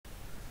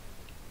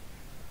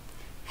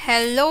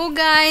Hello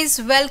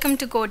guys, welcome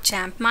to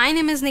CodeChamp. My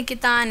name is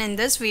Nikita and in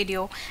this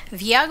video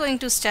we are going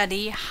to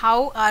study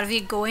how are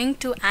we going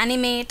to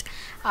animate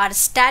our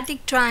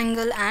static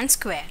triangle and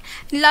square.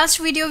 In last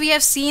video we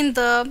have seen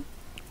the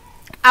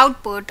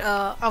output.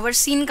 Our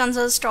scene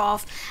consists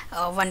of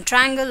one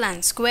triangle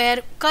and square,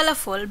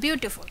 colorful,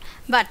 beautiful,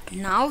 but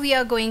now we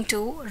are going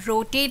to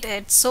rotate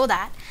it so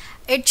that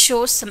it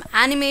shows some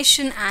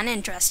animation and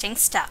interesting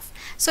stuff.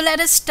 So let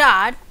us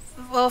start.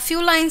 A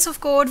few lines of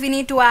code we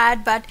need to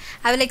add, but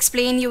I will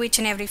explain you each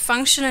and every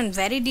function in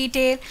very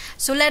detail.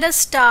 So let us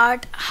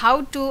start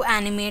how to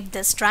animate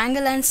this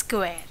triangle and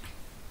square.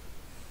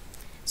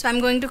 So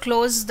I'm going to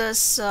close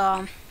this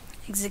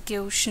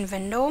execution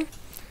window.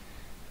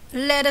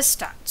 Let us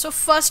start. So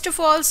first of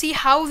all, see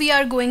how we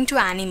are going to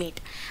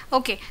animate.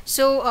 Okay,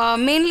 so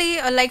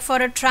mainly like for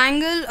a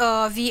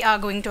triangle we are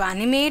going to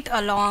animate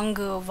along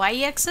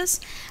y-axis.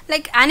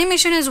 Like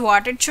animation is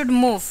what? It should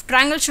move.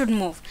 Triangle should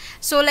move.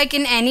 So like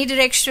in any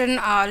direction,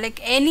 like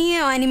any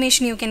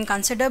animation you can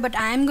consider, but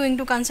I am going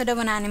to consider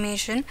one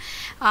animation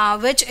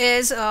which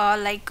is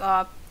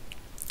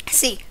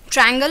see,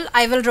 triangle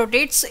I will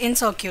rotate in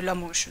circular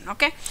motion.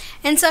 Okay,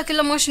 in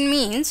circular motion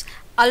means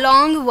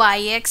along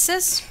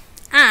y-axis,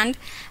 and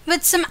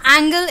with some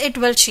angle it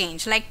will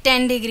change, like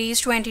 10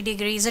 degrees, 20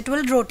 degrees it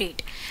will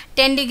rotate.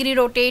 10 degree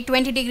rotate,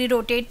 20 degree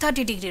rotate,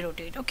 30 degree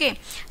rotate. Okay,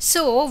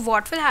 so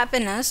what will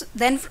happen is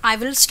then I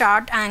will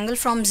start angle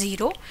from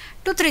 0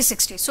 to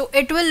 360, so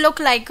it will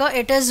look like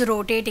it is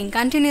rotating,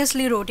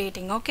 continuously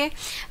rotating. Okay,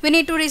 we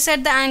need to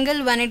reset the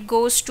angle when it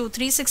goes to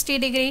 360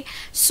 degree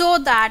so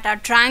that our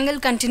triangle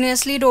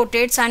continuously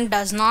rotates and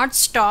does not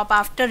stop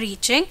after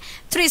reaching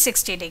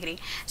 360 degree.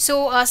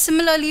 So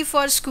similarly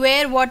for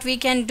square, what we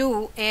can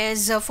do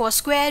is for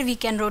square we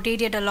can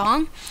rotate it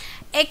along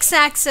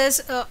x-axis,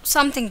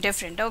 something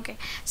different. Okay,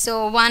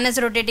 so one is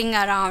rotating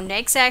around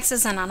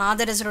x-axis and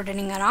another is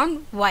rotating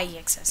around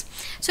y-axis.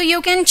 So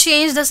you can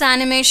change this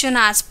animation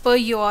as per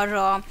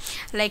your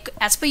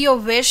as per your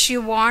wish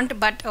you want,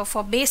 but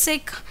for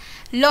basic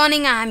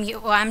learning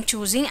I'm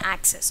choosing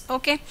axis.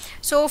 Okay,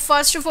 so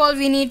first of all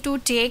we need to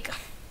take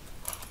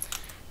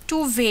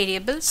two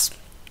variables.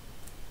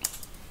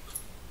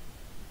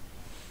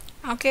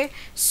 Okay,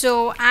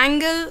 so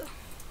angle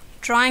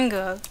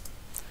triangle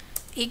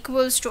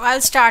equals to, I'll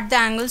start the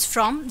angles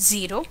from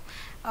 0.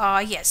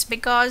 Yes,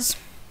 because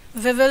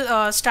we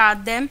will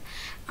start them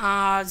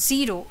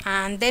 0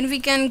 and then we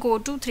can go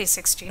to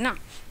 360 now,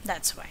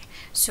 that's why.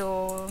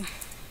 So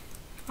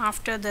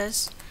after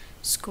this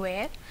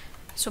square,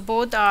 so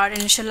both are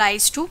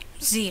initialized to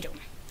 0.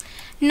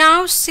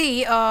 Now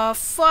see,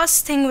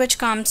 first thing which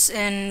comes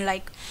in,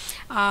 like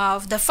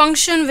the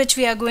function which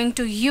we are going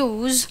to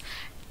use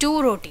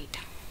to rotate.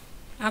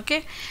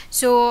 Okay,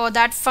 so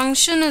that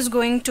function is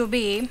going to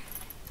be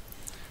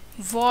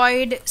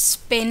void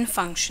spin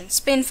function.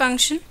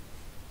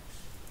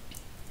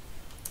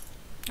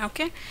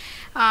 Okay,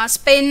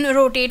 spin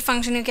rotate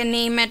function, you can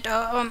name it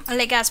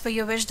like as per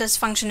your wish. This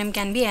function name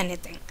can be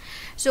anything.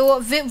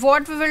 So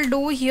what we will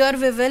do here,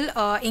 we will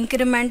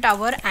increment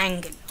our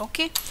angle.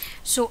 Okay,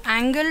 so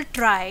angle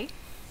try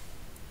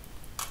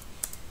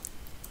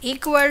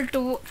equal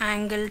to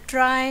angle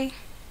try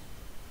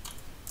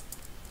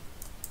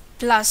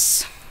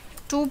plus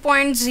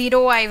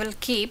 2.0 I will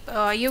keep.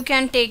 You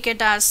can take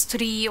it as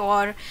 3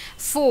 or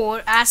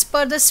 4 as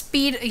per the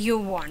speed you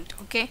want.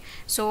 Okay,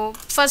 so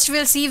first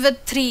we'll see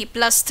with 3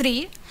 plus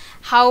 3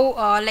 how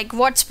like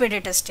what speed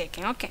it is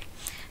taking. Okay,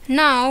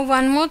 now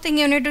one more thing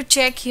you need to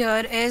check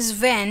here is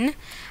when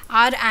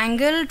our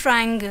angle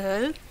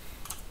triangle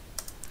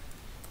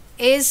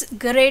is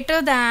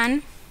greater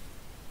than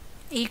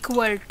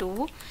equal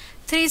to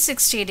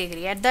 360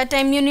 degree, at that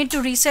time you need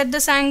to reset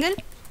this angle.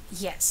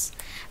 Yes,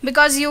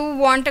 because you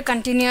want a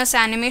continuous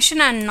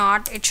animation and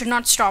it should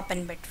not stop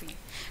in between.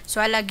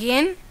 So I'll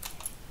again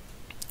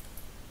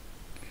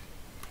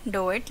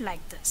do it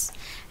like this,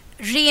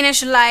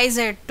 reinitialize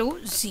it to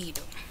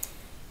 0.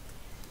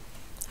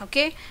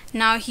 Okay,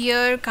 now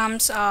here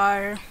comes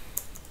our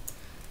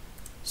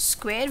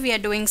square. We are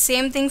doing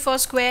same thing for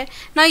square.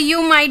 Now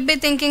you might be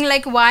thinking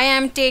like, why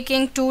I'm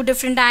taking two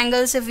different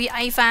angles if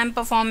I am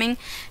performing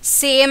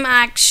same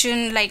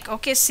action, like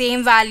okay,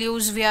 same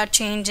values we are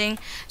changing.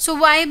 So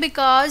why?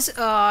 Because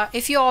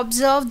if you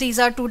observe, these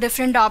are two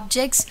different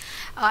objects.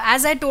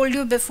 As I told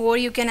you before,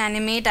 you can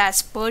animate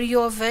as per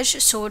your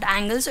wish, so the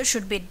angles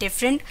should be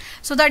different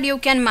so that you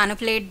can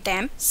manipulate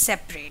them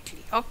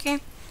separately.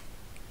 Okay,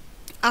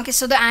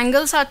 so the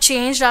angles are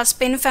changed, our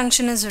spin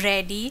function is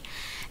ready.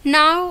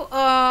 Now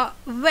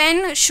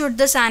when should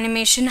this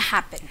animation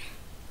happen?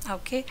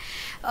 Okay,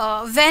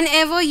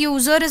 whenever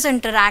user is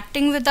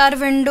interacting with our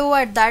window,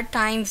 at that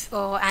time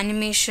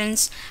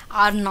animations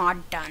are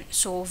not done.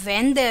 So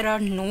when there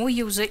are no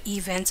user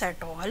events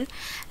at all,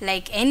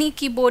 like any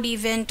keyboard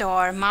event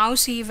or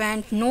mouse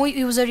event, no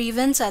user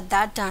events, at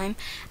that time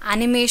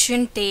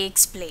animation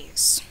takes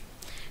place.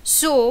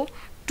 So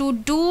to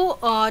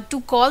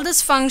call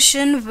this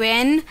function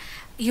when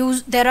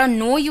there are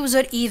no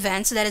user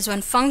events, there is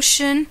one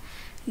function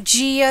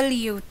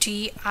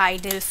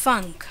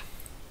GLUTIdleFunc.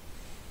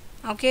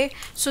 Okay,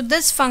 so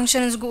this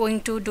function is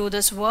going to do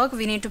this work.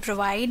 We need to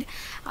provide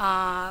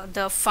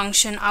the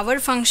function, our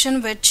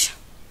function, which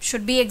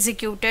should be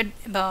executed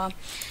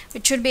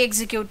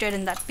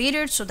in that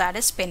period. So that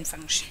is spin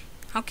function.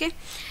 Okay,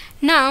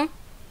 now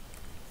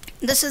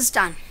this is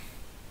done.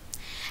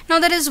 Now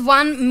there is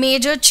one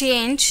major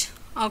change.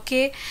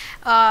 Okay,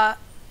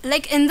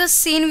 like in this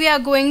scene we are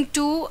going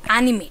to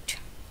animate.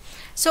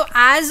 So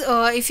as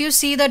if you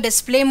see, the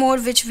display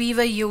mode which we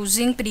were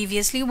using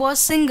previously was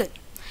single.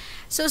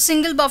 So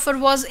single buffer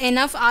was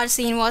enough, our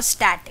scene was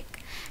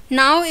static.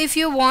 Now if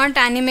you want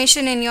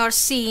animation in your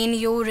scene,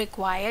 you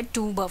require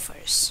two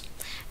buffers.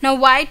 Now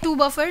why two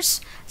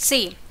buffers?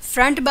 See,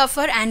 front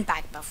buffer and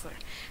back buffer.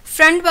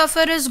 Front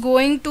buffer is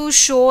going to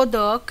show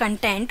the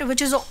content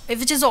which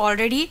is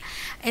already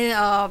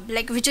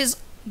which is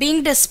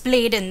being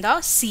displayed in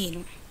the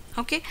scene.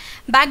 Okay,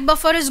 back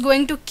buffer is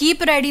going to keep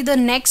ready the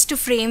next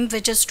frame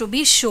which is to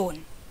be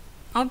shown.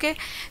 Okay,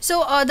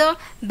 so the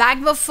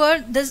back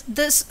buffer,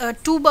 this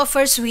two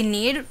buffers we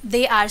need,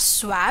 they are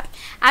swapped.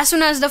 As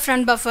soon as the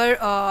front buffer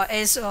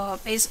is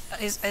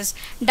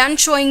done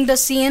showing the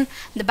scene,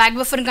 the back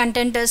buffer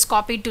content is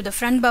copied to the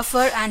front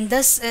buffer, and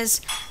this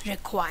is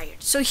required.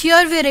 So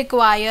here we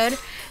require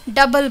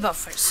double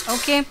buffers.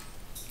 Okay,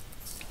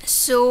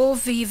 so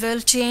we will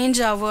change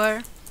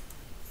our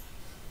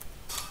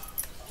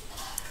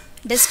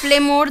display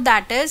mode,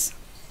 that is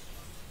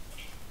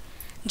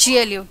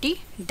GLUT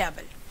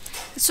double.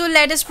 So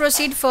let us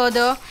proceed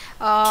further.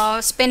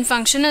 Spin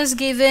function is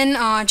given,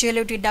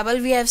 GLUT double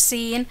we have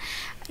seen.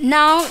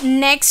 Now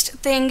next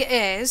thing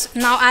is,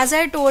 now as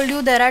I told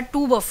you, there are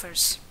two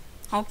buffers.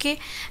 Okay,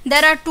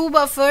 there are two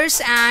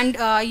buffers, and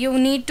you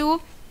need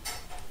to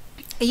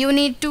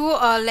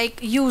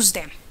like use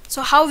them.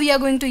 So how we are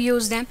going to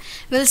use them,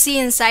 we'll see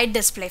inside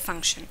display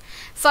function.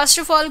 First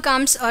of all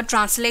comes a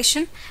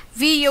translation.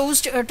 We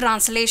used a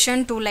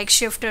translation to like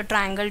shift a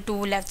triangle to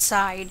left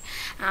side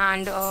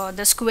and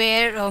the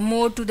square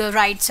more to the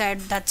right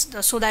side.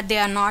 That's so that they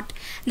are not,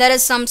 there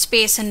is some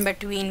space in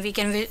between, we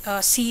can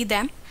see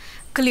them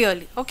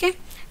clearly. Okay,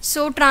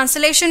 so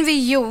translation we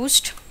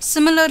used.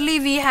 Similarly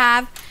we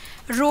have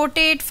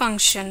rotate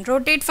function.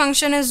 Rotate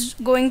function is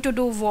going to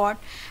do what?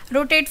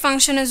 Rotate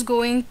function is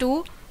going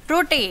to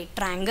rotate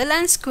triangle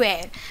and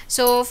square.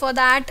 So for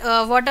that,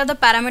 what are the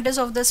parameters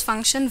of this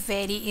function?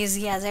 Very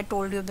easy, as I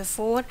told you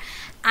before,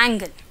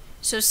 angle.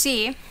 So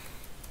see,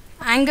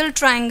 angle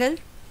triangle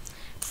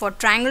for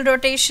triangle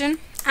rotation,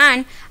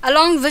 and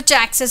along which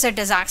axis it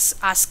is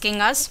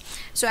asking us.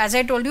 So as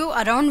I told you,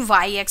 around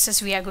y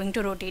axis we are going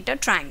to rotate a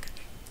triangle.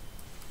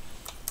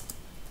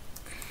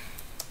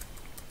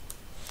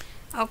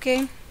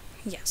 Okay,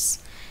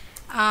 yes.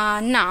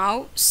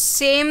 Now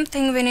same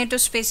thing we need to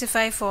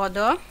specify for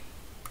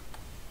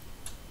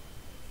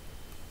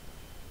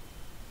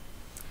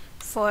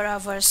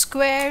our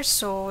square.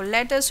 So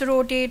let us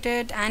rotate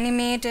it,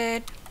 animate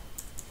it.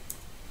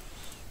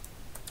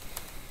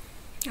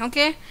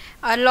 Okay,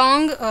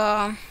 along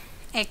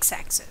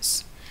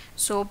x-axis.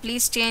 So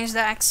please change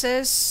the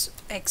axis,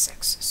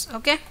 x-axis.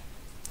 Okay,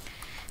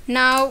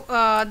 now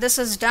this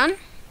is done.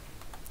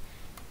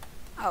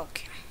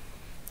 Okay,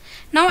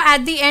 now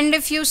at the end,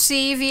 if you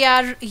see, we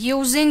are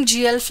using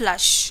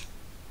GLFlush.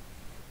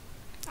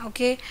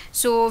 Okay,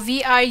 so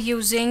we are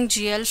using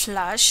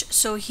GLFlush.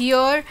 So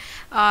here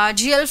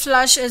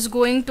GLFlush is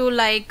going to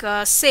like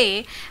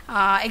say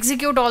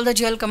execute all the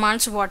GL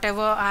commands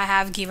whatever I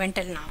have given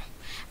till now.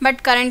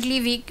 But currently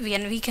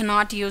we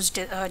cannot use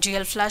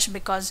GLFlush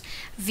because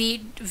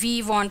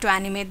we want to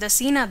animate the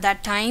scene. At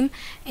that time,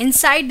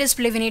 inside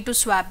display we need to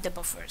swap the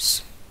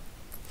buffers.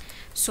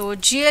 So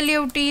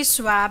GLUT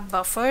swap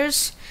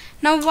buffers.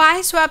 Now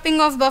why swapping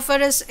of buffer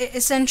is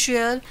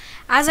essential?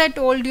 As I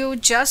told you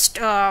just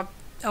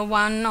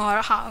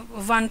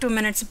 1-2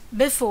 minutes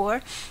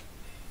before,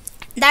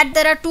 that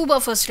there are two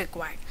buffers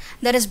required.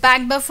 There is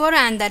back buffer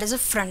and there is a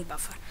front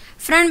buffer.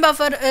 Front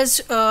buffer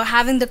is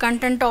having the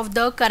content of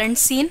the current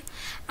scene,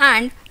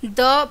 and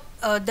the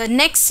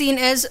next scene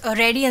is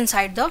ready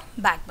inside the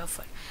back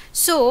buffer.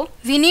 So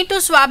we need to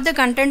swap the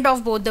content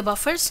of both the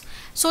buffers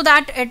so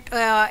that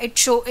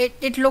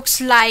it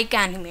looks like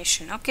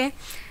animation. Okay,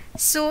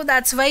 so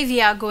that's why we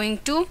are going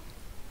to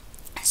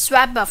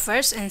swap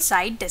buffers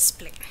inside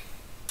display.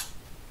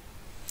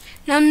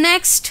 Now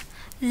next,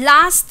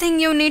 last thing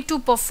you need to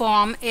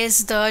perform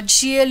is the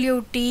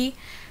GLUT.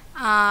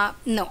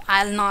 No,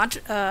 I'll not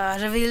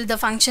reveal the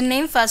function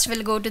name. First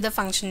we'll go to the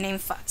function name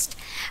first.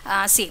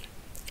 See,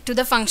 to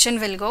the function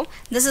we'll go.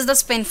 This is the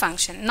spin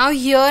function. Now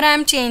here I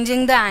am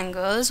changing the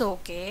angles.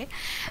 Okay,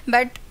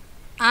 but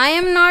I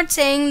am not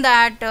saying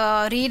that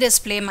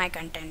redisplay my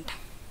content.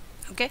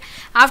 Okay,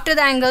 after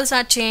the angles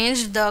are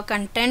changed, the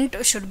content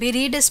should be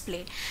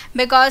redisplayed,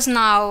 because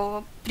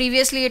now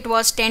previously it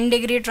was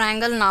 10-degree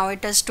triangle, now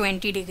it is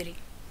 20-degree.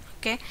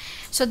 Okay,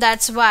 so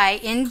that's why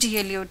in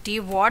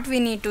GLUT what we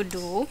need to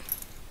do,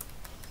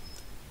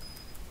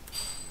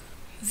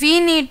 we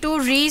need to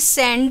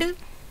resend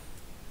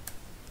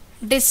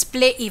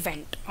display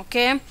event.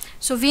 Okay,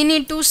 so we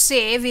need to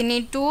say, we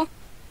need to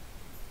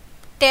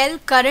tell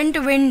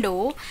current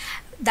window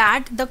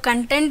that the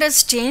content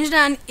is changed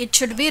and it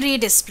should be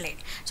redisplayed.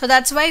 So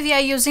that's why we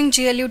are using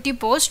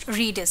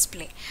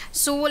glutPostRedisplay.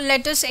 So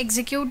let us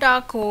execute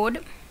our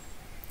code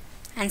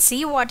and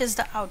see what is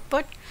the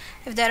output.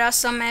 If there are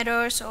some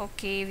errors,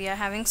 okay, we are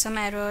having some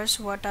errors.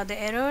 What are the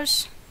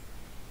errors?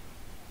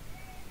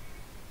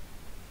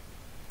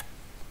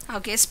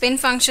 Okay, spin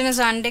function is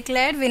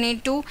undeclared. We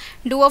need to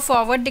do a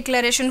forward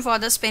declaration for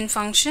the spin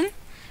function.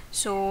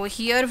 So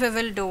here we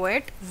will do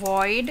it,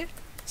 void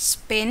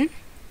spin.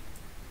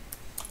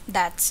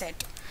 That's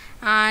it.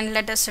 And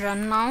let us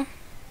run now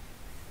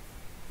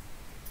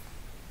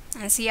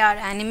and see our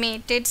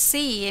animated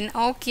scene.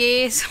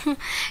 Okay, so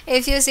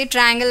if you see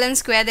triangle and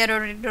square,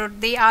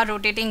 they are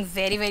rotating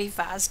very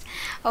fast.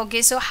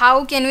 Okay, so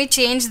how can we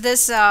change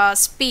this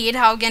speed?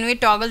 How can we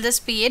toggle the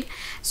speed?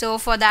 So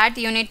for that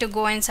you need to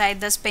go inside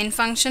the spin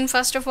function.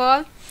 First of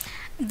all,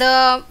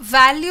 the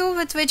value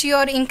with which you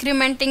are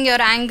incrementing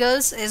your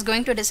angles is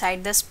going to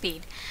decide the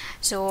speed.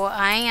 So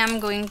I am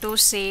going to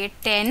say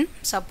 10.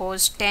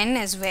 Suppose 10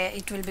 is where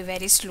it will be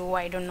very slow,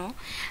 I don't know.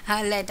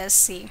 Let us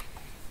see.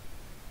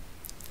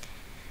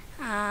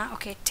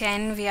 Okay,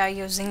 10 we are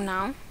using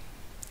now.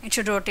 It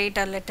should rotate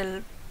a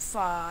little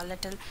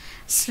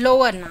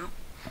slower now.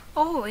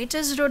 Oh, it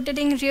is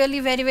rotating really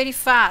very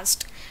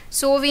fast.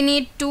 So we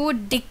need to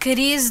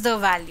decrease the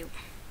value.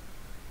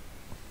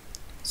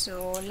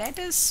 So let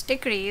us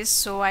decrease.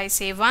 So I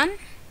say 1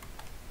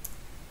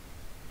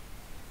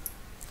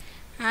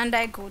 and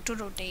I go to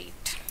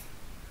rotate.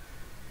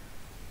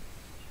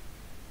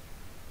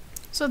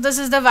 So this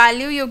is the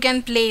value you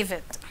can play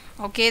with.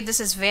 Okay, this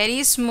is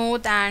very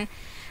smooth and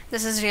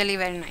this is really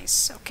very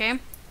nice. Okay,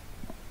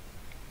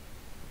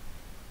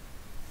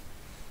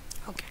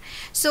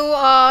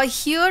 so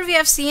here we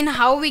have seen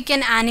how we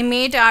can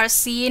animate our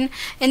scene.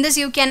 In this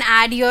you can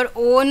add your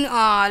own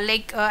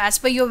as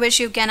per your wish.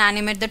 You can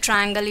animate the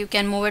triangle, you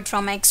can move it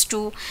from X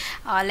to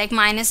like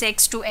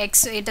 -X to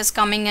X, it is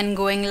coming and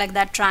going like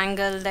that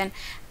triangle. Then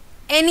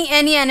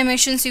any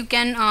animations you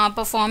can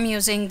perform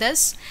using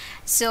this.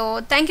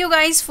 So thank you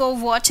guys for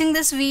watching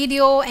this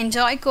video.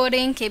 Enjoy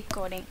coding, keep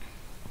coding.